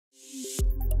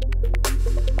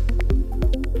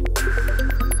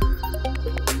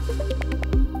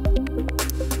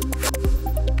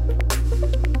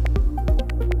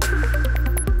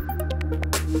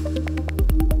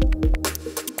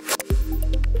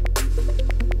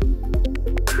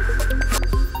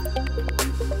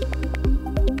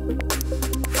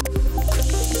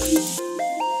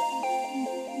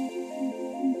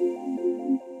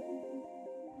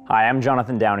I'm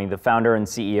Jonathan Downey, the founder and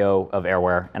CEO of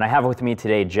Airware, and I have with me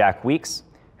today Jack Weeks,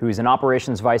 who's an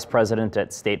operations vice president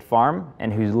at State Farm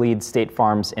and who leads State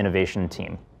Farm's innovation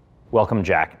team. Welcome,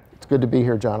 Jack. It's good to be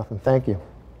here, Jonathan. Thank you.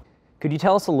 Could you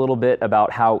tell us a little bit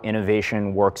about how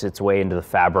innovation works its way into the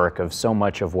fabric of so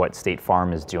much of what State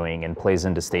Farm is doing and plays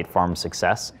into State Farm's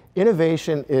success?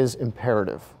 Innovation is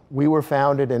imperative. We were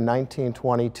founded in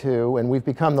 1922, and we've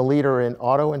become the leader in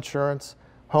auto insurance,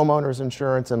 homeowners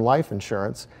insurance, and life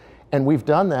insurance. And we've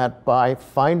done that by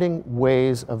finding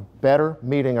ways of better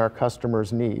meeting our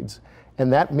customers' needs.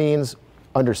 And that means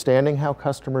understanding how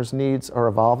customers' needs are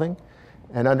evolving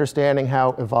and understanding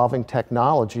how evolving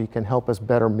technology can help us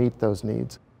better meet those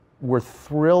needs. We're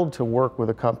thrilled to work with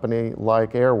a company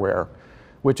like Airware,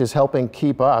 which is helping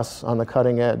keep us on the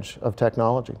cutting edge of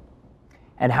technology.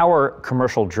 And how are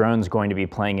commercial drones going to be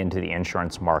playing into the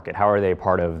insurance market? How are they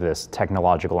part of this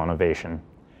technological innovation?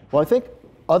 Well, I think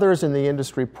others in the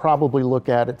industry probably look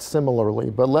at it similarly,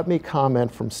 but let me comment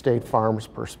from State Farm's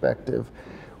perspective.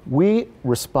 We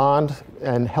respond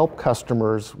and help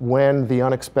customers when the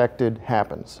unexpected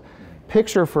happens.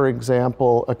 Picture, for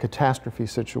example, a catastrophe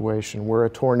situation where a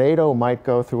tornado might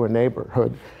go through a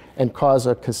neighborhood and cause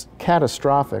a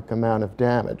catastrophic amount of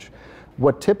damage.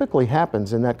 What typically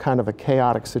happens in that kind of a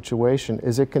chaotic situation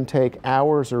is it can take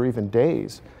hours or even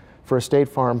days for a State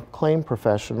Farm claim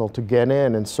professional to get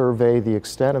in and survey the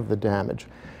extent of the damage.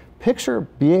 Picture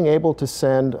being able to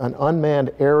send an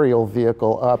unmanned aerial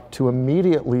vehicle up to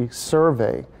immediately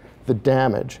survey the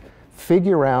damage,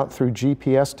 figure out through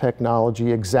GPS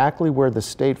technology exactly where the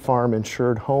State Farm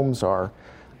insured homes are,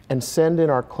 and send in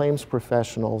our claims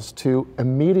professionals to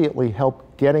immediately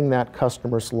help getting that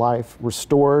customer's life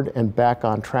restored and back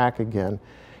on track again.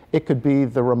 It could be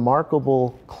the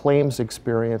remarkable claims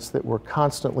experience that we're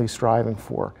constantly striving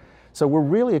for. So we're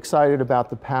really excited about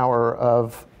the power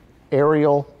of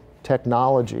aerial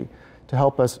technology to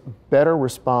help us better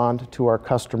respond to our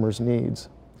customers' needs.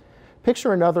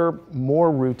 Picture another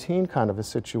more routine kind of a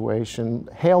situation,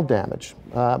 hail damage.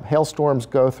 Hailstorms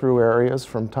go through areas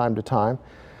from time to time,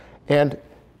 and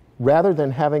rather than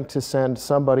having to send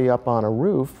somebody up on a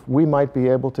roof, we might be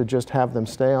able to just have them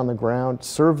stay on the ground,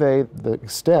 survey the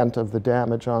extent of the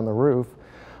damage on the roof,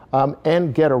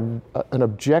 and get an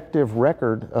objective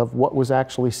record of what was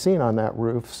actually seen on that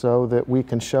roof so that we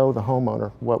can show the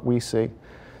homeowner what we see.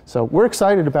 So we're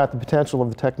excited about the potential of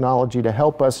the technology to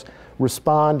help us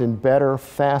respond in better,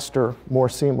 faster, more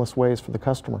seamless ways for the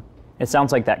customer. It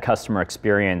sounds like that customer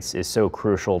experience is so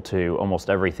crucial to almost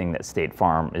everything that State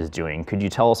Farm is doing. Could you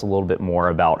tell us a little bit more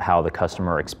about how the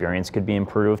customer experience could be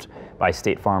improved by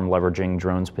State Farm leveraging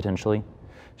drones potentially?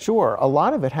 Sure. A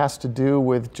lot of it has to do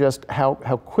with just how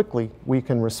quickly we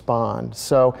can respond.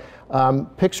 So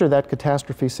picture that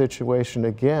catastrophe situation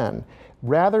again.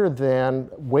 Rather than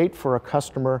wait for a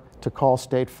customer to call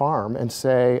State Farm and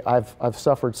say, I've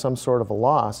suffered some sort of a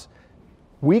loss,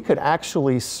 we could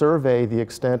actually survey the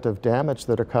extent of damage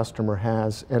that a customer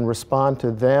has and respond to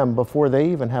them before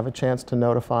they even have a chance to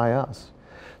notify us.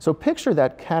 So picture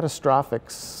that catastrophic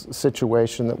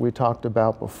situation that we talked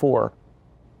about before.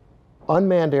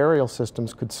 Unmanned aerial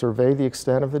systems could survey the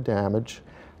extent of the damage,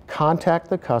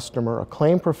 contact the customer, a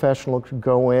claim professional could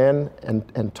go in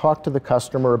and talk to the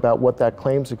customer about what that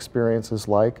claims experience is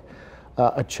like.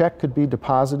 A check could be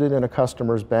deposited in a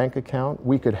customer's bank account.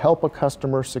 We could help a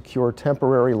customer secure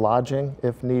temporary lodging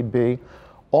if need be.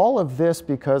 All of this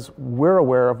because we're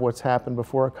aware of what's happened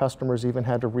before a customer's even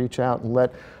had to reach out and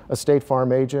let a State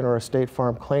Farm agent or a State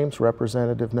Farm claims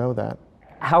representative know that.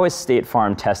 How is State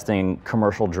Farm testing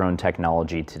commercial drone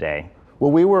technology today?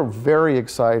 Well, we were very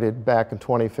excited back in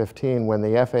 2015 when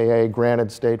the FAA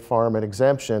granted State Farm an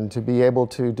exemption to be able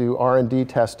to do R&D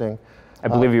testing. I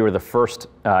believe you were the first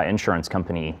insurance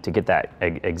company to get that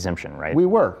exemption, right? We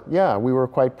were, yeah. We were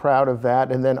quite proud of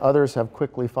that, and then others have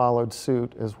quickly followed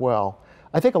suit as well.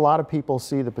 I think a lot of people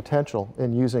see the potential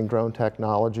in using drone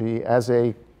technology as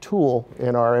a tool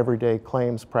in our everyday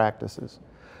claims practices.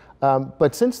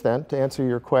 But since then, to answer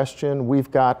your question,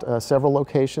 we've got several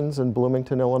locations in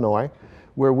Bloomington, Illinois,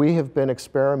 where we have been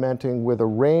experimenting with a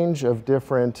range of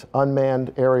different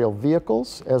unmanned aerial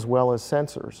vehicles as well as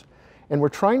sensors. And we're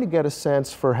trying to get a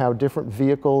sense for how different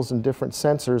vehicles and different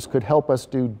sensors could help us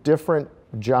do different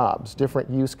jobs, different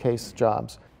use case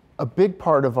jobs. A big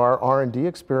part of our R&D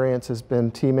experience has been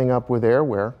teaming up with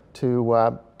Airware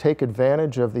to take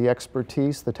advantage of the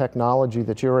expertise, the technology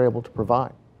that you're able to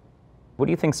provide. What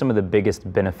do you think some of the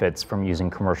biggest benefits from using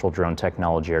commercial drone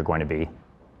technology are going to be?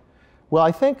 Well,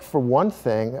 I think for one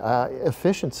thing,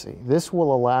 efficiency. This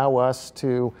will allow us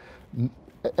to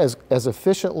as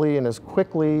efficiently and as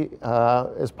quickly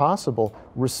as possible,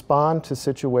 respond to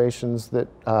situations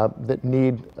that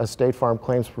need a State Farm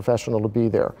claims professional to be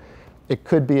there. It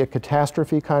could be a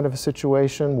catastrophe kind of a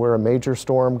situation where a major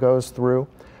storm goes through,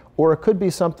 or it could be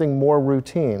something more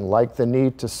routine, like the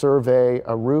need to survey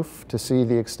a roof to see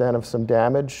the extent of some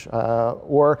damage,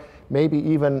 or maybe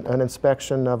even an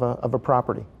inspection of a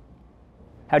property.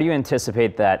 How do you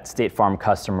anticipate that State Farm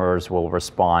customers will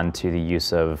respond to the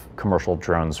use of commercial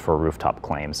drones for rooftop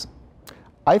claims?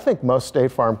 I think most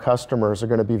State Farm customers are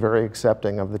going to be very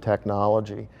accepting of the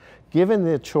technology. Given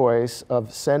the choice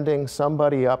of sending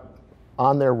somebody up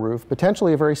on their roof,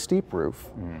 potentially a very steep roof,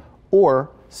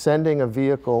 or sending a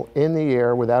vehicle in the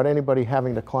air without anybody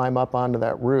having to climb up onto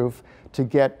that roof to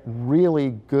get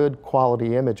really good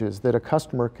quality images that a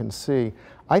customer can see,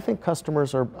 I think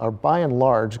customers are by and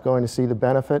large going to see the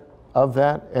benefit of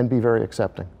that and be very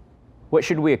accepting. What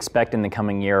should we expect in the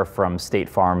coming year from State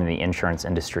Farm and the insurance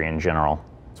industry in general?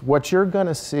 What you're going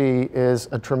to see is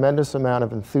a tremendous amount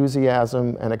of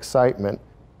enthusiasm and excitement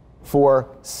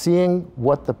for seeing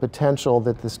what the potential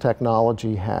that this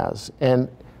technology has. And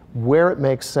where it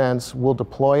makes sense, we'll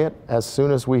deploy it as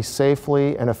soon as we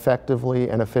safely and effectively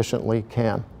and efficiently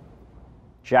can.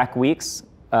 Jack Weeks,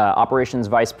 Operations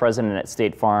Vice President at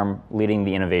State Farm, leading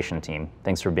the innovation team.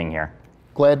 Thanks for being here.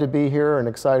 Glad to be here and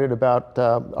excited about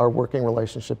our working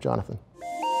relationship, Jonathan.